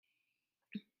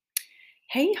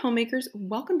Hey, homemakers,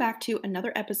 welcome back to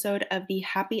another episode of the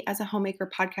Happy as a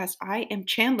Homemaker podcast. I am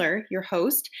Chandler, your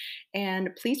host,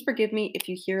 and please forgive me if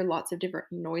you hear lots of different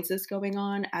noises going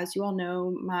on. As you all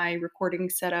know, my recording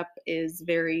setup is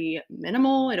very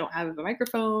minimal. I don't have a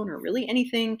microphone or really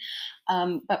anything,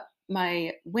 but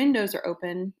my windows are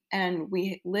open, and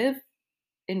we live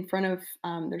in front of,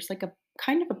 there's like a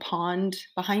kind of a pond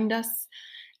behind us,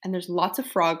 and there's lots of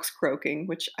frogs croaking,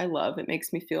 which I love. It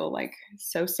makes me feel like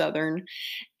so southern.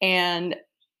 And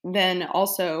then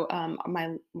also,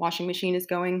 my washing machine is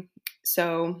going.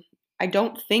 So I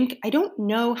don't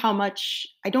know how much,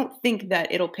 I don't think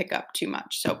that it'll pick up too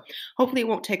much. So hopefully it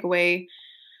won't take away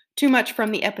too much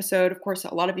from the episode. Of course,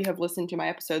 a lot of you have listened to my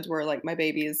episodes where like my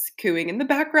baby is cooing in the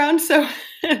background. So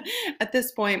at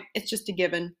this point, it's just a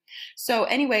given. So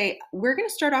anyway, we're going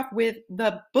to start off with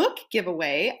the book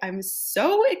giveaway. I'm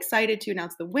so excited to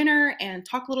announce the winner and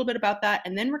talk a little bit about that.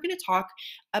 And then we're going to talk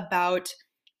about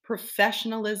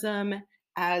professionalism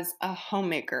as a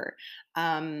homemaker,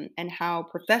 and how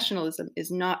professionalism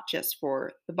is not just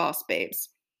for the boss babes.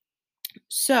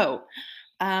 So,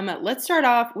 let's start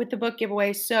off with the book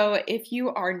giveaway. So, if you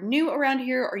are new around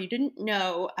here or you didn't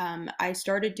know, I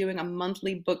started doing a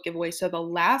monthly book giveaway. So, the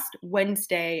last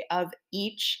Wednesday of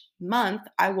each month,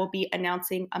 I will be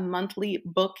announcing a monthly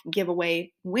book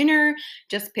giveaway winner,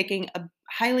 just picking a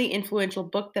highly influential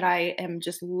book that I am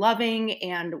just loving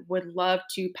and would love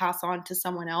to pass on to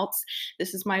someone else.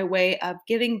 This is my way of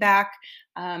giving back.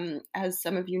 As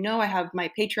some of you know, I have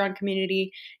my Patreon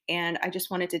community, and I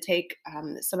just wanted to take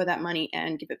some of that money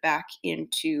and give it back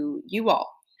into you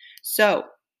all. So,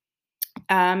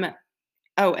 um,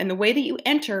 oh, and the way that you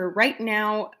enter right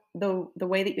now, the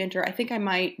way that you enter, I think I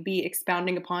might be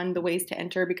expounding upon the ways to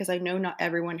enter because I know not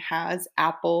everyone has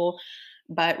Apple.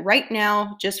 But right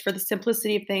now, just for the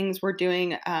simplicity of things, we're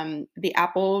doing the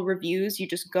Apple reviews. You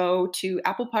just go to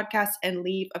Apple Podcasts and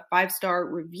leave a 5-star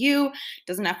review.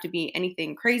 Doesn't have to be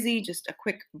anything crazy, just a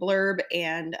quick blurb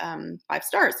and 5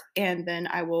 stars. And then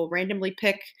I will randomly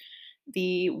pick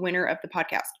the winner of the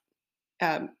podcast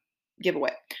um,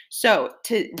 giveaway. So,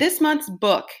 to this month's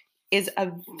book is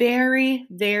a very,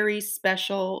 very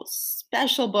special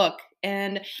book.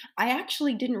 And I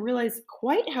actually didn't realize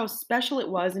quite how special it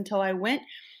was until I went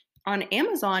on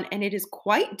Amazon, and it is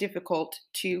quite difficult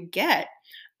to get.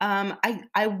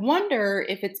 I wonder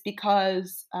if it's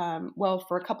because, well,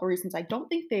 for a couple reasons. I don't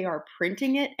think they are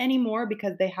printing it anymore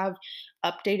because they have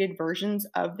updated versions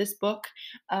of this book.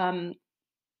 Um,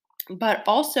 but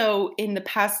also in the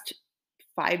past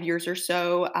 5 years or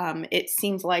so, it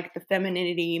seems like the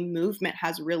femininity movement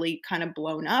has really kind of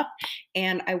blown up.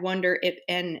 And I wonder if,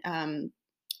 and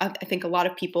I think a lot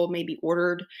of people maybe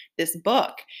ordered this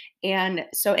book. And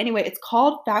so, anyway, it's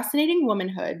called Fascinating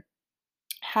Womanhood: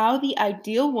 How the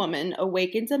Ideal Woman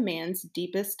Awakens a Man's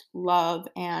Deepest Love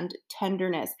and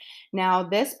Tenderness. Now,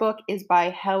 this book is by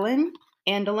Helen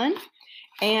Andelin,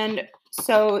 and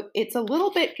so it's a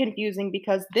little bit confusing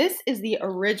because this is the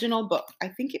original book. I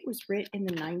think it was written in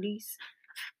the 90s,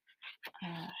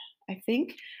 I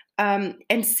think.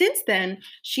 And since then,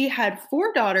 she had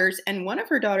 4 daughters, and one of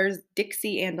her daughters,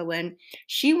 Dixie Andelin,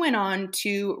 she went on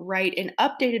to write an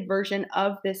updated version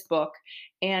of this book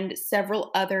and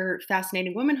several other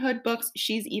fascinating womanhood books.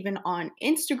 She's even on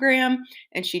Instagram,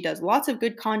 and she does lots of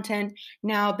good content.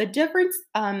 Now, the difference,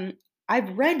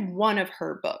 I've read one of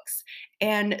her books,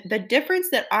 and the difference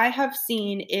that I have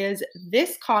seen is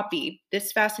this copy,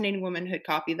 this Fascinating Womanhood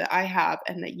copy that I have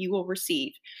and that you will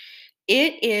receive.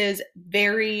 It is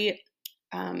very,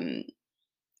 um,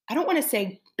 I don't want to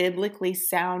say biblically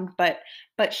sound, but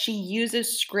she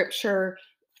uses scripture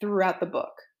throughout the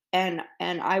book, and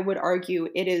I would argue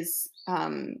it is,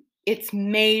 it's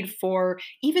made for,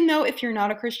 even though if you're not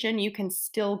a Christian, you can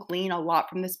still glean a lot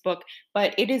from this book,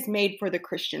 but it is made for the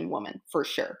Christian woman for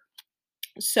sure.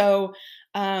 So,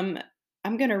 um,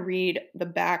 I'm going to read the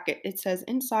back. It says,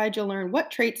 Inside, you'll learn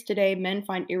what traits today men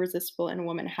find irresistible in a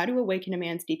woman, how to awaken a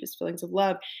man's deepest feelings of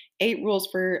love, 8 rules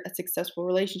for a successful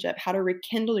relationship, how to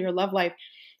rekindle your love life,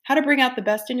 how to bring out the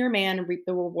best in your man and reap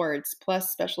the rewards, plus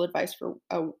special advice for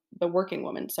the working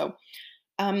woman. So,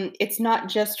 it's not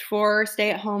just for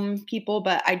stay at home people,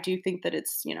 but I do think that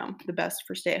it's, the best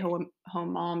for stay at home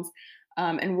moms,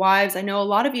 and wives. I know a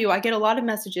lot of you, I get a lot of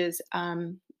messages,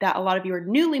 that a lot of you are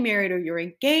newly married or you're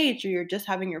engaged or you're just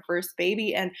having your first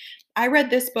baby. And I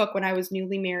read this book when I was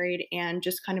newly married and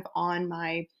just kind of on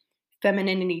my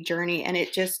femininity journey, and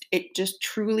it just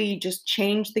truly just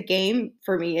changed the game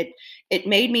for me. It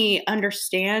made me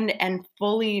understand and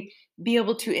fully be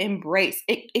able to embrace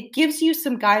it. Gives you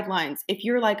some guidelines if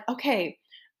you're like, okay,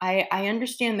 I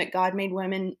understand that God made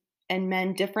women and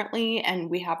men differently, and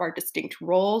we have our distinct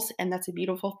roles, and that's a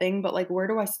beautiful thing. But like, where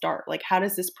do I start? Like, how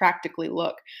does this practically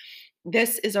look?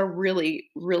 This is a really,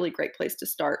 really great place to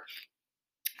start.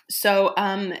 So,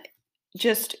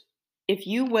 just if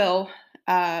you will,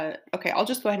 okay, I'll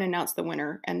just go ahead and announce the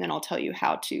winner, and then I'll tell you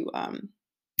how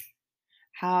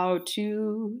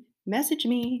to message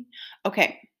me.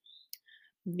 Okay,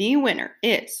 the winner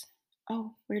is.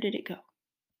 Oh, where did it go?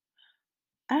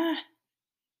 Ah,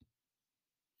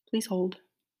 please hold.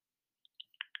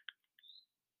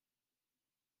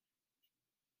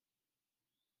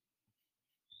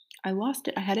 I lost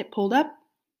it. I had it pulled up,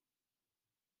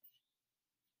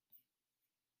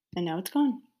 and now it's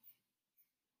gone.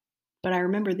 But I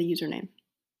remember the username.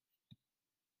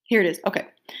 Here it is. Okay,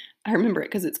 I remember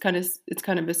it because it's kind of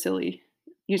a silly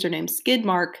username.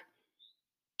 Skidmark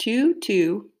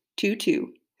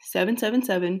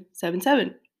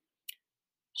 2222777777.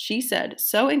 She said,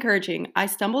 "So encouraging. I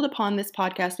stumbled upon this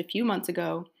podcast a few months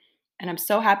ago, and I'm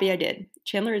so happy I did.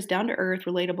 Chandler is down to earth,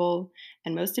 relatable,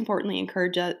 and most importantly,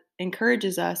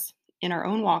 encourages us in our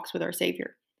own walks with our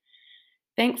Savior.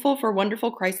 Thankful for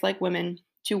wonderful Christ like women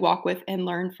to walk with and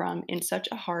learn from in such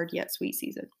a hard yet sweet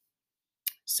season."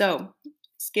 So,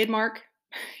 Skidmark,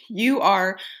 you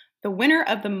are the winner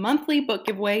of the monthly book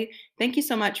giveaway. Thank you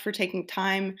so much for taking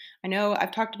time. I know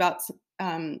I've talked about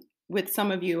with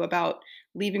some of you about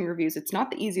leaving reviews. It's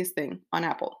not the easiest thing on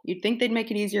Apple. You'd think they'd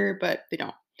make it easier, but they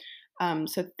don't.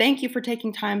 So thank you for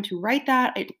taking time to write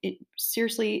that. It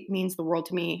seriously means the world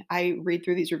to me. I read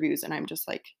through these reviews and I'm just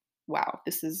like, wow,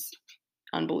 this is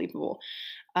unbelievable.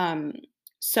 Um,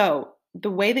 so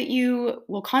the way that you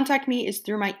will contact me is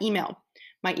through my email.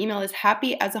 My email is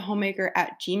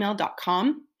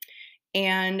happyasahomemaker@gmail.com,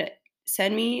 and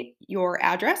send me your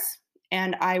address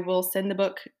and I will send the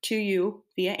book to you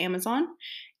via Amazon.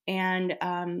 And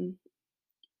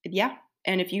yeah.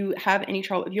 And if you have any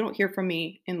trouble, if you don't hear from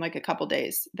me in like a couple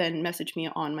days, then message me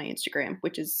on my Instagram,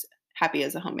 which is happy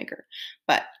as a homemaker.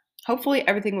 But hopefully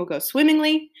everything will go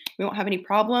swimmingly. We won't have any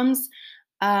problems.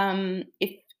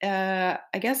 If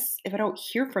I guess if I don't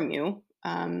hear from you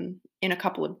in a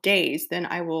couple of days, then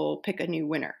I will pick a new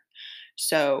winner.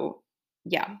 So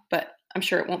yeah, but I'm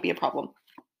sure it won't be a problem.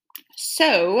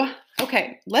 So,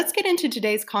 okay, let's get into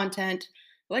today's content.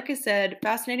 Like I said,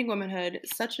 Fascinating Womanhood,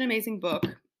 such an amazing book.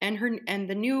 And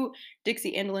the new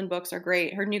Dixie Andelin books are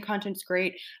great. Her new content's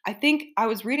great. I think I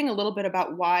was reading a little bit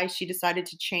about why she decided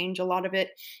to change a lot of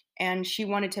it, and she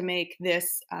wanted to make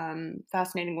this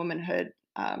Fascinating Womanhood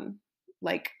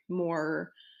like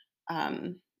more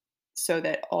so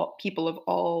that all people of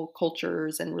all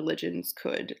cultures and religions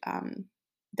could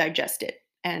digest it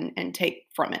and take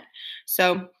from it.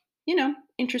 So,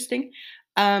 interesting.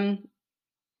 Um,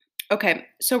 okay,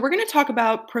 so we're going to talk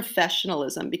about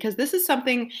professionalism because this is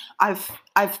something I've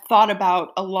thought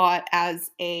about a lot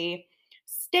as a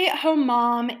stay-at-home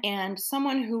mom and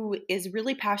someone who is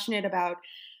really passionate about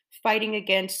fighting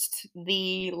against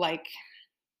the like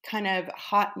kind of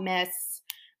hot mess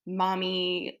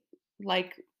mommy,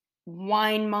 like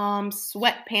wine mom,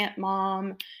 sweatpant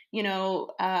mom,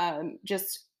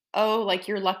 just, oh, like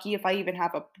you're lucky if I even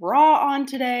have a bra on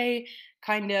today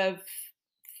kind of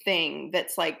thing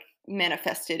that's like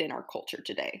manifested in our culture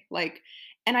today. Like,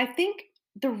 and I think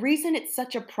the reason it's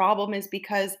such a problem is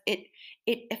because it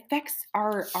affects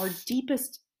our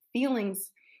deepest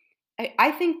feelings.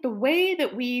 I think the way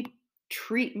that we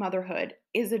treat motherhood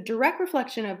is a direct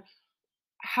reflection of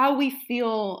how we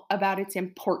feel about its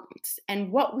importance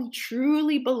and what we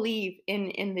truly believe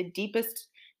in the deepest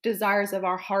desires of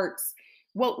our hearts,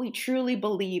 what we truly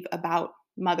believe about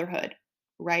motherhood,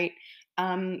 right?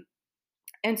 um,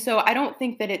 and so I don't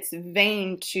think that it's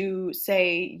vain to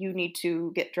say you need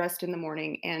to get dressed in the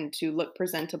morning and to look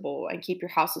presentable and keep your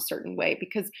house a certain way,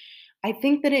 because I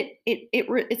think that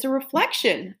it's a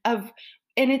reflection of,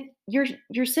 and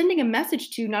you're sending a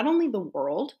message to not only the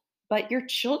world but your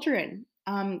children,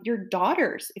 your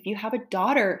daughters. If you have a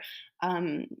daughter,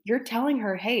 you're telling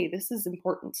her, hey, this is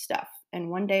important stuff. And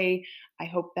one day, I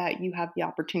hope that you have the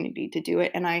opportunity to do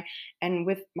it. And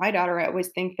with my daughter, I always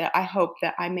think that I hope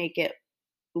that I make it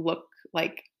look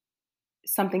like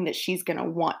something that she's going to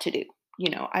want to do.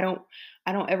 I don't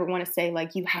ever want to say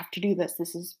like you have to do this.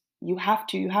 This is you have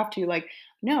to like,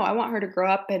 no, I want her to grow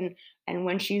up, and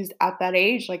when she's at that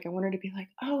age, like I want her to be like,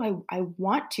 "Oh, I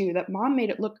want to. That mom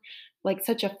made it look like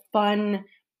such a fun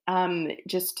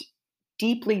just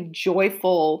deeply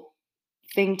joyful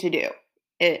thing to do.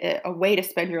 A way to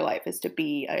spend your life is to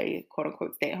be a quote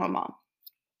unquote stay-at-home mom."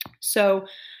 So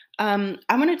I'm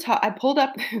going to talk. I pulled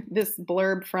up this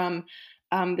blurb from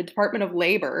the Department of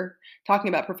Labor talking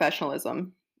about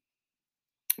professionalism.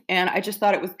 And I just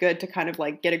thought it was good to kind of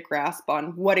like get a grasp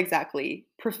on what exactly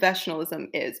professionalism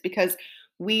is, because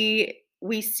we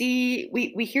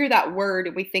hear that word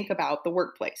and we think about the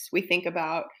workplace. We think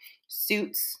about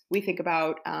suits, we think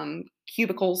about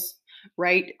cubicles,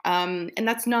 right? And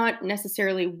that's not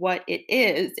necessarily what it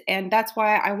is. And that's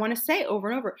why I want to say over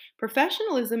and over,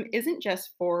 professionalism isn't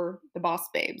just for the boss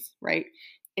babes, right?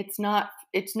 It's not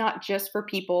just for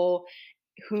people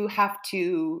who have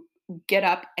to get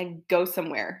up and go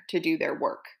somewhere to do their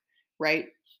work, right?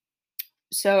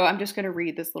 So I'm just going to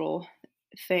read this little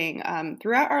thing.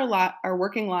 Throughout our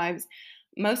working lives,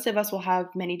 most of us will have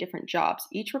many different jobs,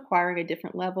 each requiring a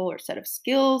different level or set of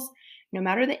skills. No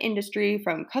matter the industry,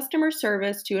 from customer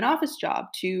service to an office job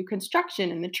to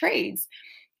construction and the trades,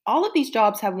 all of these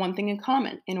jobs have one thing in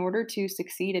common. In order to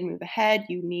succeed and move ahead,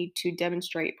 you need to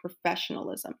demonstrate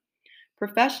professionalism.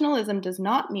 Professionalism does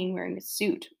not mean wearing a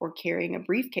suit or carrying a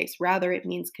briefcase. Rather, it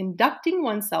means conducting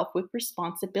oneself with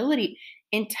responsibility,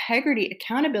 integrity,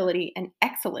 accountability, and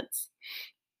excellence.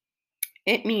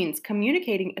 It means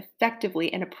communicating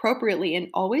effectively and appropriately and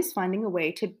always finding a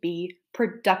way to be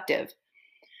productive.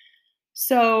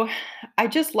 So I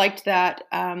just liked that,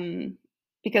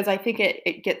 because I think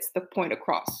it gets the point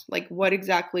across. Like what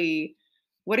exactly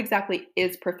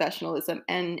is professionalism?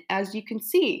 And as you can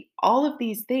see, all of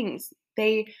these things,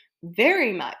 they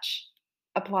very much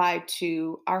apply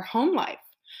to our home life.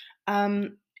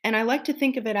 And I like to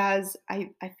think of it as, I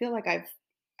feel like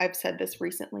I've said this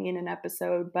recently in an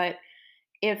episode, but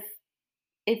if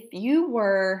if you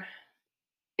were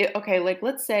okay, like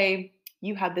let's say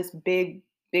you had this big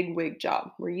wig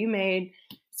job where you made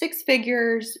six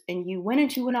figures and you went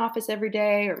into an office every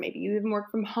day, or maybe you even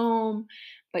work from home,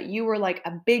 but you were like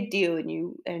a big deal,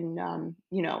 and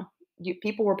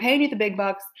people were paying you the big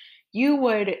bucks. You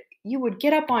would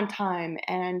get up on time,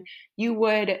 and you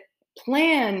would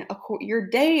plan your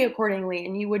day accordingly,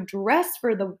 and you would dress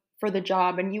for the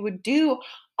job, and you would do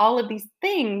all of these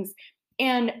things.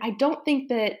 And I don't think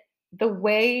that the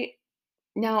way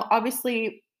now,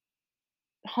 obviously,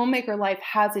 homemaker life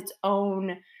has its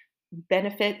own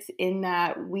benefits in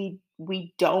that we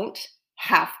don't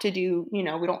have to do, we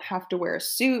don't have to wear a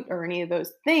suit or any of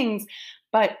those things,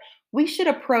 but we should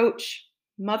approach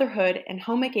motherhood and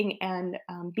homemaking and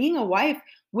being a wife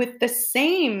with the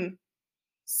same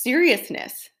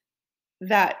seriousness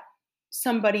that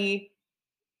somebody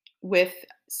with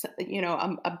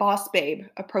a boss babe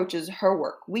approaches her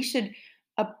work. We should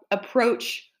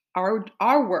approach our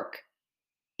work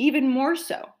even more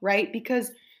so, right?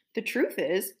 Because the truth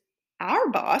is, our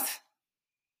boss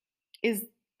is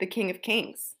the King of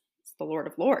Kings, it's the Lord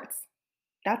of Lords.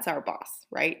 That's our boss,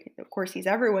 right? Of course, he's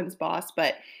everyone's boss,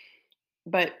 but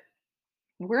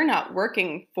we're not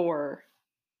working for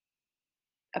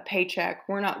a paycheck.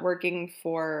 We're not working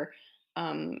for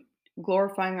um,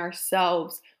 glorifying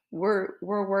ourselves. We're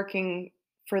working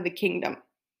for the kingdom.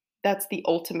 That's the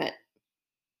ultimate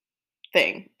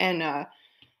thing, and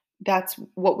that's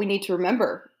what we need to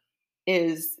remember.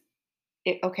 Is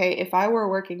okay, if I were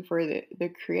working for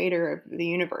the creator of the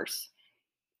universe,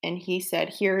 and he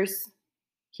said, here's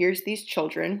these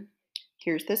children,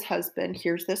 here's this husband,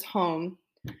 here's this home,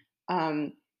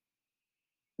 um,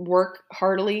 work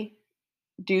heartily,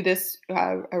 do this,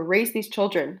 raise these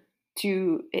children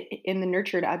in the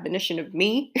nurtured admonition of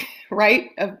me, right,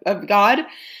 of God.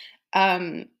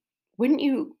 um, wouldn't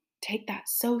you take that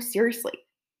so seriously,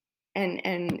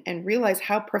 and realize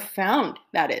how profound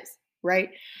that is, right?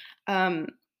 um,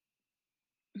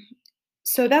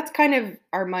 So that's kind of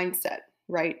our mindset,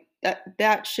 right?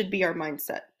 That should be our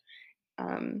mindset.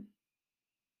 Um,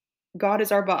 God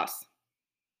is our boss.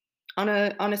 On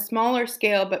a smaller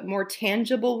scale, but more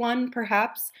tangible one,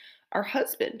 perhaps, our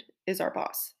husband is our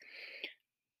boss.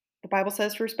 The Bible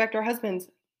says to respect our husbands.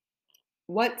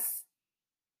 What's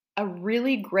a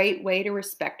really great way to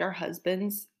respect our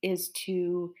husbands is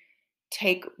to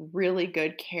take really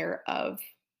good care of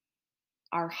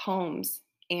our homes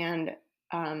and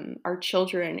our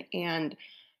children, and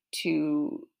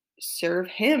to serve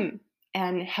him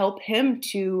and help him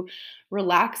to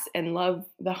relax and love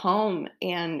the home.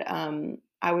 And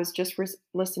I was just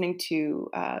listening to,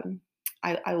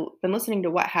 I've been listening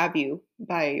to What Have You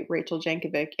by Rachel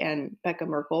Jankovic and Becca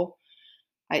Merkel.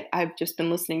 I've just been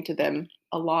listening to them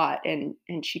a lot, and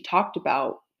she talked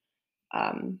about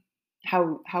um,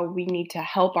 how we need to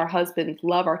help our husbands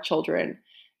love our children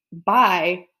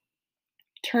by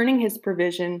turning his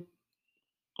provision,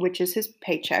 which is his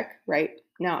paycheck, right?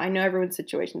 Now, I know everyone's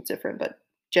situation is different, but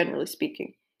generally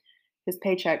speaking, his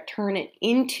paycheck, turn it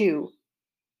into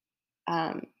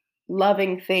um,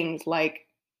 loving things like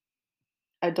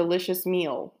a delicious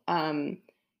meal,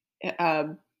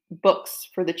 books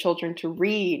for the children to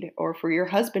read or for your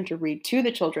husband to read to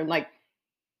the children. Like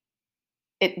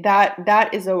that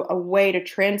is a way to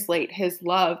translate his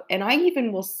love. And I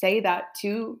even will say that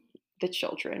to the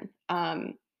children.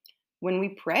 When we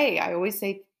pray, I always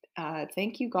say,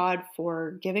 thank you, God,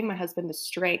 for giving my husband the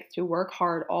strength to work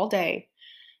hard all day,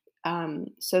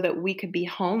 so that we could be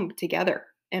home together.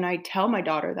 And I tell my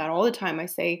daughter that all the time. I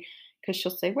say, because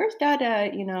she'll say, "Where's Dada?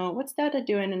 What's Dada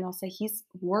doing?" And I'll say, "He's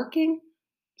working.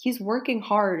 He's working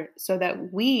hard so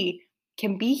that we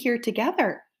can be here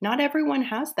together." Not everyone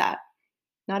has that.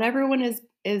 Not everyone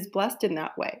is blessed in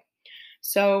that way.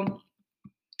 So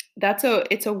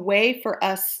it's a way for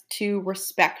us to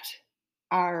respect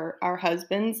our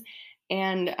husbands.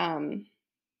 And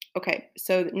okay,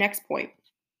 so the next point,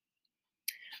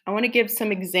 I want to give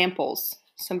some examples,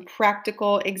 some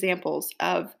practical examples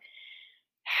of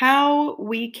how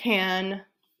we can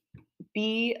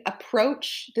be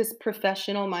approach this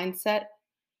professional mindset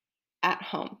at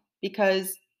home,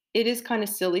 because it is kind of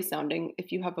silly sounding.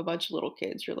 If you have a bunch of little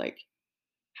kids, you're like,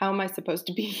 how am I supposed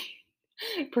to be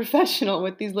professional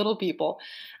with these little people?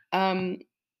 Um,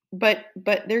 but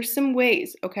there's some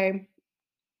ways, okay?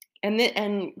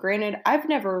 And granted, I've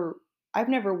never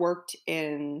worked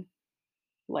in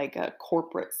like a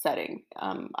corporate setting.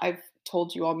 I've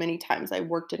told you all many times I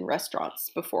worked in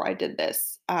restaurants before I did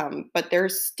this. But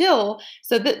there's still,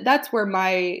 so that's where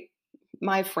my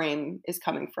frame is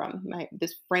coming from.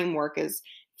 This framework is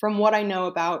from what I know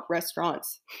about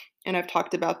restaurants, and I've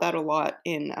talked about that a lot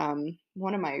in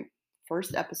one of my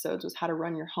first episodes was how to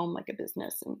run your home like a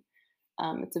business,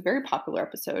 and it's a very popular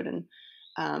episode. And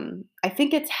I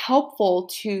think it's helpful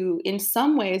to, in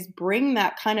some ways, bring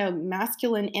that kind of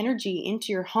masculine energy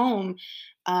into your home,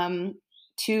 um,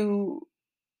 to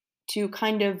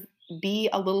kind of be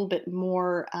a little bit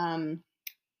more.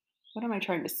 What am I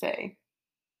trying to say?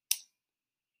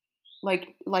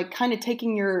 Like kind of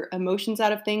taking your emotions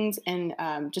out of things, and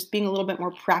just being a little bit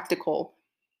more practical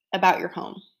about your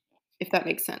home, if that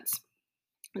makes sense.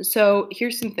 So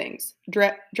here's some things: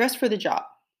 dress for the job,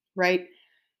 right?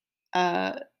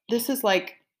 Uh, this is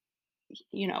like,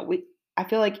 we I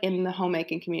feel like in the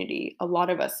homemaking community, a lot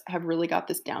of us have really got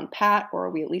this down pat, or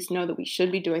we at least know that we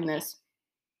should be doing this,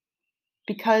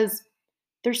 because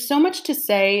there's so much to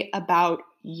say about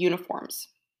uniforms.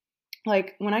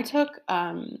 Like when I took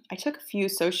a few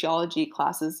sociology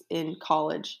classes in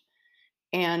college,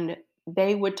 and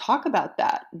they would talk about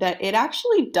that it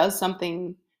actually does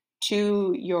something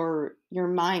to your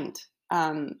mind,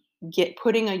 get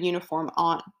putting a uniform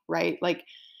on, right? Like,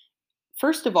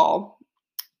 first of all,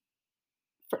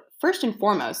 first and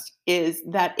foremost is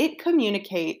that it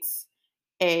communicates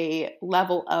a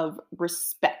level of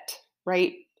respect,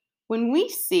 right? When we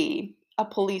see a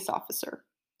police officer,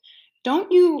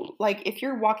 don't you, like, if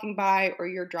you're walking by or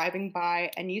you're driving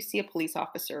by and you see a police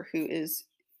officer who is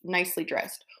nicely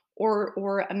dressed,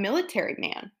 or a military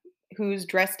man who's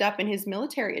dressed up in his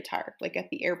military attire, like at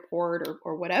the airport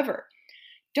or whatever,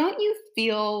 don't you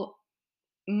feel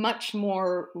much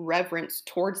more reverence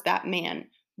towards that man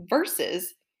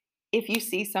versus if you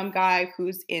see some guy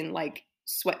who's in like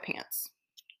sweatpants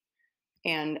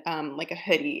and like a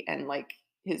hoodie and like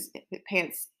his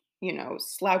pants,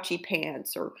 slouchy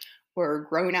pants, or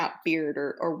grown out beard,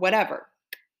 or whatever.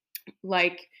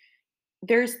 Like,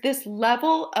 there's this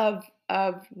level of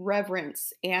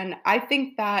reverence, and I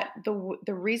think that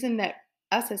the reason that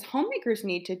us as homemakers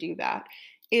need to do that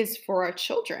is for our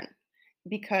children,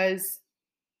 because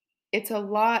it's a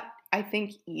lot, I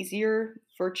think, easier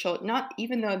for children, not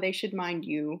even though they should mind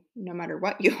you no matter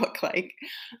what you look like,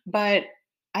 but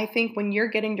I think when you're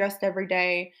getting dressed every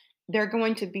day, they're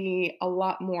going to be a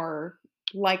lot more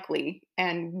likely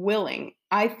and willing,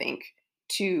 I think,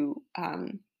 to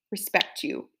respect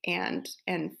you and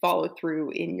follow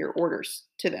through in your orders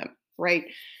to them, right?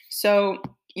 So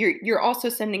you're also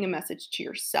sending a message to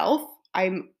yourself.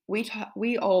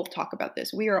 We all talk about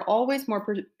this. We are always more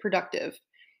productive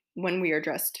when we are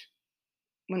dressed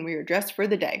for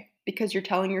the day, because you're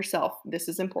telling yourself this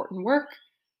is important work,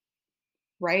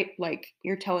 right? Like,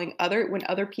 you're telling when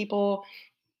other people,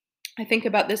 I think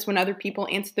about this when other people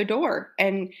answer the door,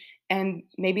 and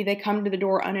maybe they come to the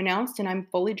door unannounced and I'm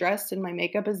fully dressed and my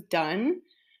makeup is done.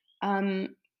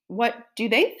 um what do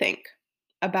they think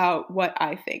about what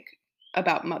I think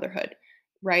about motherhood,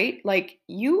 right? Like,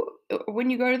 when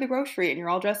you go to the grocery and you're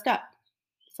all dressed up,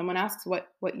 someone asks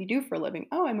what you do for a living.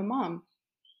 Oh, I'm a mom.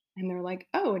 And they're like,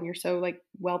 "Oh, and you're so, like,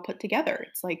 well put together."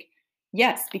 It's like,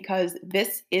 yes, because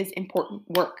this is important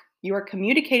work. You are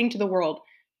communicating to the world.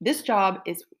 This job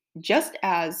is just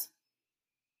as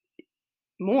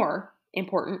more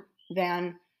important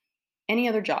than any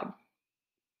other job.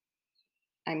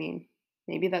 I mean,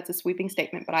 maybe that's a sweeping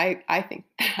statement, but I think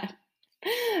that.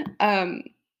 um,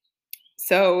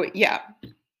 so yeah,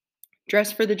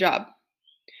 dress for the job.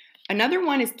 Another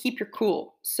one is keep your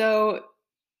cool. So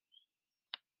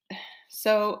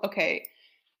okay,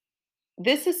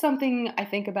 this is something I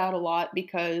think about a lot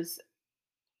because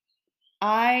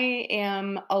I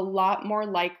am a lot more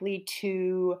likely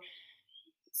to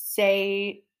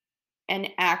say and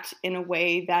act in a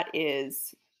way that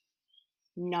is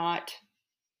not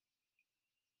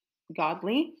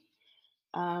godly,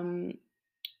 um,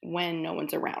 when no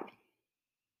one's around.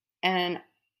 And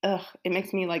it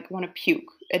makes me like want to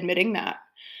puke admitting that.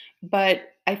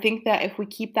 But I think that if we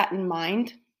keep that in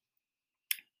mind,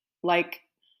 like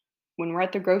when we're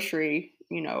at the grocery,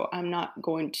 I'm not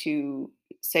going to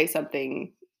say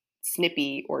something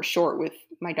snippy or short with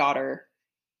my daughter,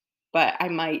 but I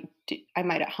might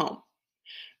at home,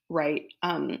 right?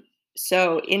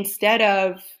 So instead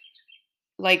of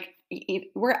like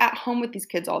we're at home with these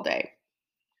kids all day.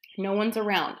 No one's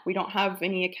around. We don't have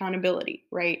any accountability,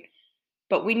 right?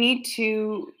 But we need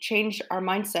to change our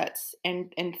mindsets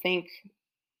and think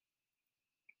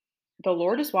the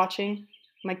Lord is watching.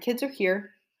 My kids are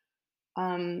here.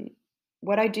 Um,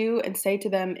 what I do and say to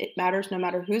them, it matters no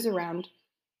matter who's around,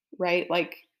 right?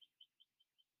 Like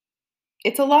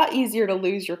it's a lot easier to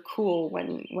lose your cool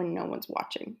when no one's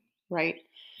watching, right?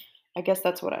 I guess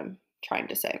that's what I'm trying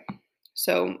to say.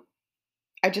 So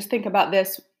I just think about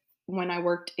this when I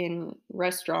worked in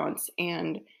restaurants,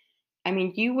 and I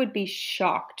mean, you would be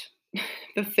shocked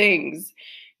the things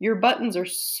your buttons are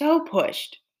so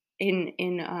pushed in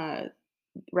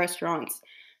restaurants.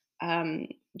 Um,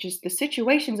 just the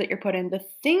situations that you're put in, the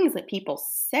things that people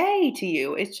say to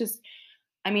you. It's just,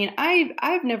 I mean,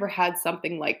 I've never had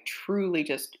something like truly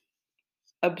just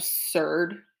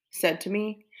absurd said to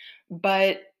me,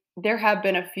 but there have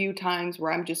been a few times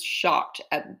where I'm just shocked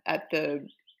at the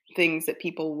things that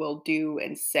people will do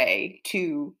and say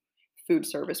to food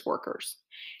service workers.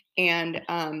 And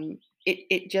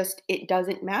it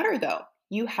doesn't matter though.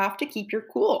 You have to keep your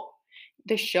cool.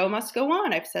 The show must go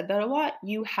on. I've said that a lot.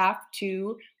 You have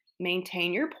to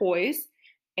maintain your poise,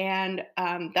 and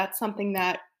that's something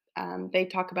that they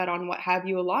talk about on What Have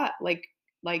You a lot. Like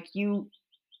you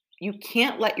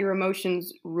can't let your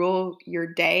emotions rule your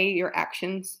day, your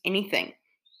actions, anything.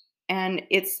 And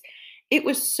it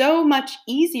was so much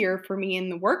easier for me in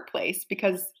the workplace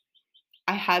because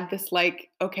I had this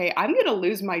like, okay, I'm going to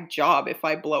lose my job if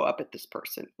I blow up at this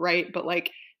person, right? But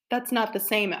like that's not the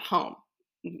same at home,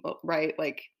 right?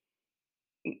 Like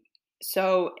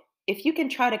so if you can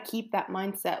try to keep that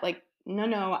mindset like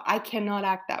no, I cannot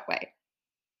act that way.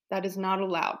 That is not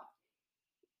allowed,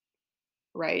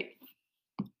 right?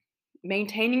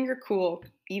 Maintaining your cool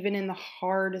even in the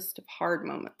hardest of hard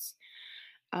moments.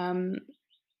 Um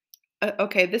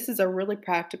okay, this is a really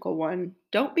practical one.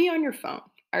 Don't be on your phone.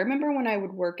 I remember when I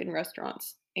would work in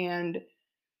restaurants and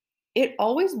it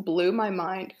always blew my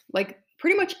mind. Like,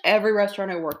 pretty much every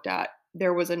restaurant I worked at,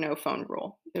 there was a no phone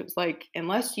rule. It was like,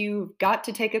 unless you've got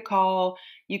to take a call,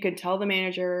 you can tell the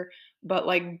manager, but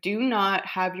like, do not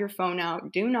have your phone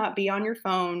out. Do not be on your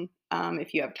phone.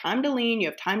 If you have time to lean, you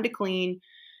have time to clean.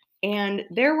 And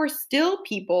there were still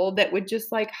people that would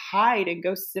just like hide and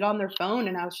go sit on their phone.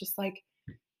 And I was just like,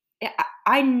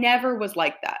 I never was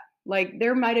like that. Like,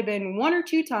 there might have been one or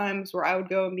two times where I would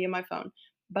go and be on my phone.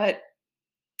 But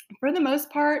for the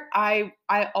most part, I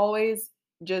always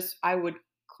just I would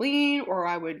clean or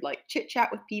I would like chit chat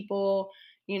with people,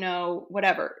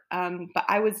 whatever. But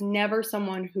I was never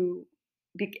someone who,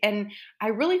 and I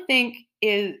really think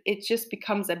is it just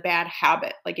becomes a bad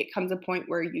habit. Like it comes a point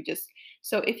where you just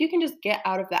so if you can just get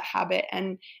out of that habit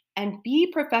and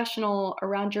be professional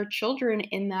around your children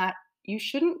in that you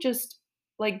shouldn't just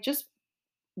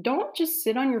don't just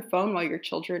sit on your phone while your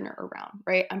children are around,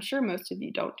 right? I'm sure most of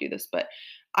you don't do this, but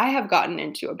I have gotten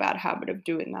into a bad habit of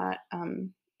doing that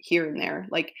here and there.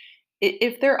 Like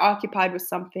if they're occupied with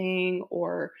something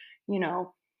or, you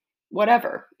know,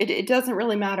 whatever, it doesn't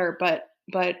really matter. But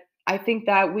I think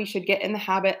that we should get in the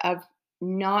habit of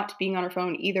not being on our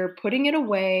phone, either putting it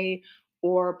away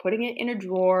or putting it in a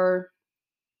drawer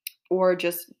or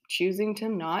just choosing to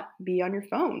not be on your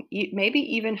phone. Maybe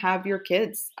even have your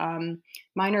kids.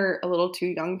 Mine are a little too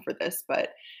young for this,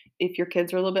 but if your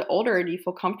kids are a little bit older and you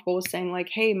feel comfortable with saying like,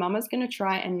 "Hey, mama's going to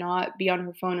try and not be on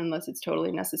her phone unless it's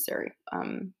totally necessary,"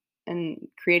 and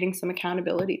creating some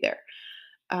accountability there.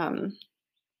 Um,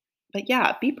 but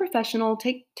yeah, be professional.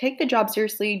 Take the job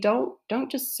seriously.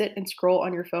 Don't just sit and scroll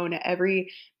on your phone at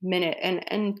every minute.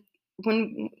 And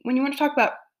when you want to talk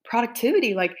about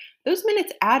productivity, like those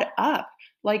minutes add up.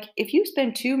 Like, if you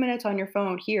spend 2 minutes on your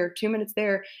phone here, 2 minutes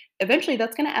there, eventually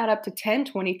that's going to add up to 10,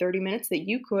 20, 30 minutes that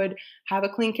you could have a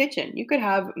clean kitchen. You could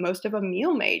have most of a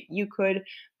meal made. You could,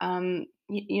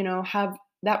 have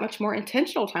that much more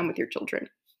intentional time with your children.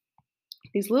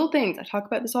 These little things, I talk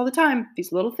about this all the time,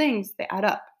 these little things, they add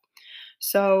up.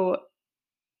 So,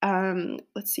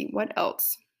 let's see, what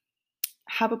else?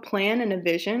 Have a plan and a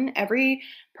vision. Every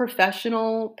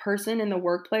professional person in the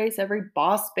workplace, every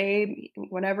boss babe,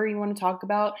 whatever you want to talk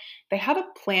about, they have a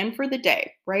plan for the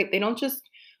day, right? They don't just,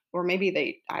 or maybe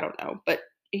they, I don't know, but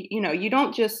you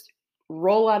don't just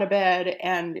roll out of bed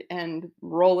and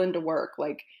roll into work.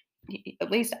 Like,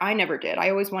 at least I never did.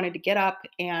 I always wanted to get up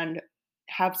and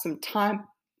have some time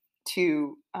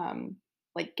to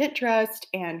like get dressed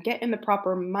and get in the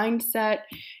proper mindset.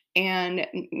 And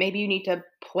maybe you need to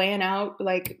plan out,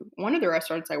 like one of the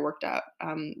restaurants I worked at,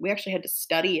 we actually had to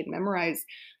study and memorize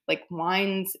like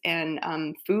wines and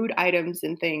food items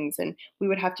and things, and we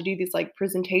would have to do these like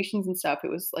presentations and stuff.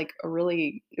 It was a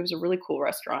really cool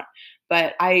restaurant,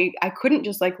 but I couldn't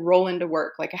just like roll into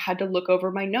work. Like, I had to look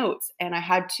over my notes and I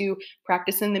had to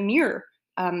practice in the mirror,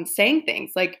 saying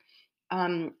things like,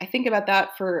 I think about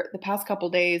that for the past couple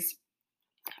days.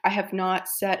 I have not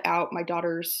set out my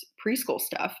daughter's preschool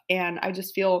stuff, and I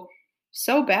just feel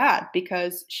so bad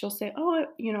because she'll say, "Oh,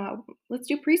 let's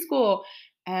do preschool."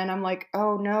 And I'm like,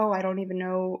 "Oh no, I don't even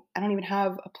know. I don't even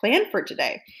have a plan for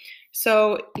today."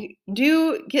 So,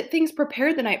 do get things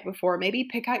prepared the night before. Maybe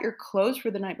pick out your clothes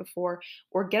for the night before,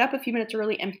 or get up a few minutes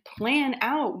early and plan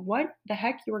out what the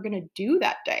heck you are going to do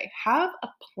that day. Have a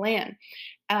plan.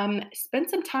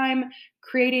 Spend some time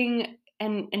creating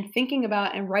and thinking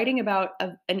about and writing about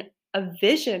a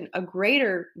vision, a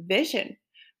greater vision,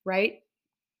 right?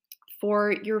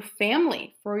 For your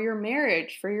family, for your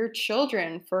marriage, for your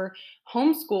children, for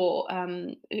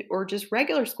homeschool, or just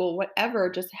regular school, whatever.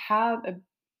 Just have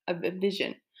a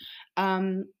vision.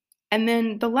 Um, and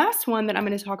then the last one that I'm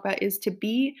going to talk about is to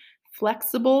be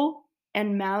flexible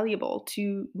and malleable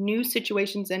to new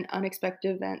situations and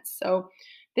unexpected events. So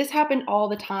this happened all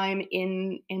the time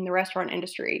in the restaurant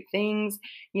industry. Things,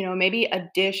 maybe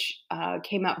a dish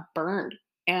came out burned,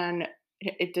 and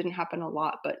it didn't happen a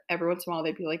lot, but every once in a while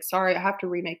they'd be like, "Sorry, I have to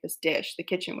remake this dish." The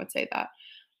kitchen would say that.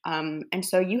 And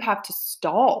so you have to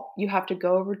stall. You have to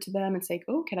go over to them and say,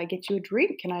 "Oh, can I get you a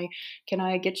drink? Can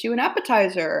I get you an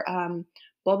appetizer?"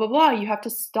 Blah blah blah. You have to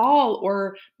stall,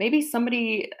 or maybe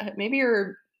maybe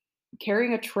you're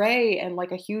carrying a tray, and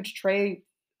like a huge tray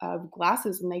of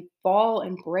glasses, and they fall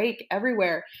and break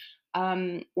everywhere,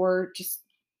 or just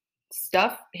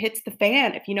stuff hits the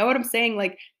fan. If you know what I'm saying,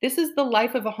 like, this is the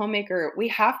life of a homemaker.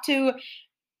 We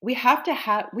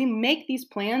make these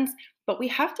plans, but we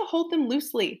have to hold them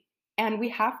loosely, and we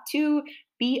have to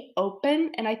be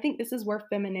open. And I think this is where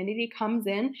femininity comes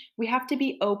in. We have to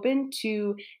be open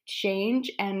to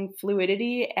change and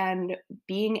fluidity, and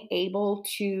being able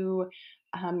to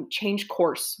change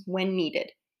course when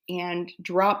needed, and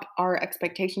drop our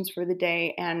expectations for the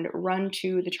day and run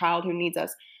to the child who needs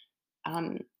us,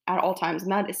 at all times.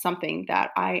 And that is something that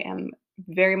I am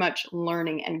very much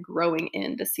learning and growing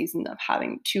in the season of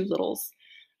having two littles,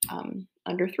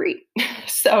 under 3.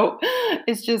 So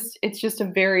it's just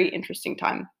a very interesting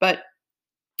time. But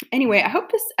anyway, I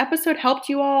hope this episode helped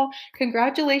you all.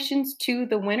 Congratulations to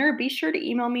the winner. Be sure to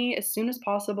email me as soon as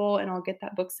possible and I'll get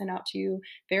that book sent out to you.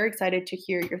 Very excited to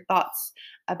hear your thoughts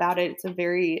about it. It's a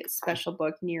very special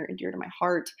book, near and dear to my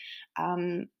heart.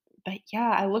 But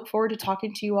yeah, I look forward to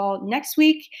talking to you all next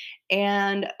week.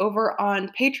 And over on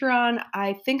Patreon,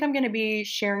 I think I'm going to be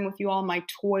sharing with you all my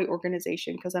toy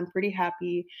organization, because I'm pretty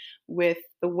happy with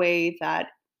the way that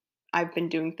I've been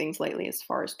doing things lately as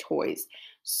far as toys.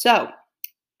 So,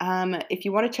 if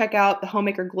you want to check out the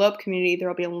Homemaker Globe community, there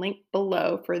will be a link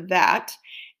below for that.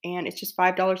 And it's just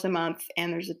 $5 a month.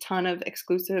 And there's a ton of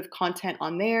exclusive content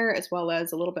on there, as well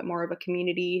as a little bit more of a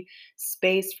community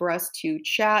space for us to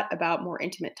chat about more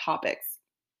intimate topics.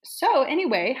 So,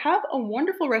 anyway, have a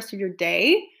wonderful rest of your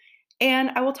day. And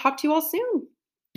I will talk to you all soon.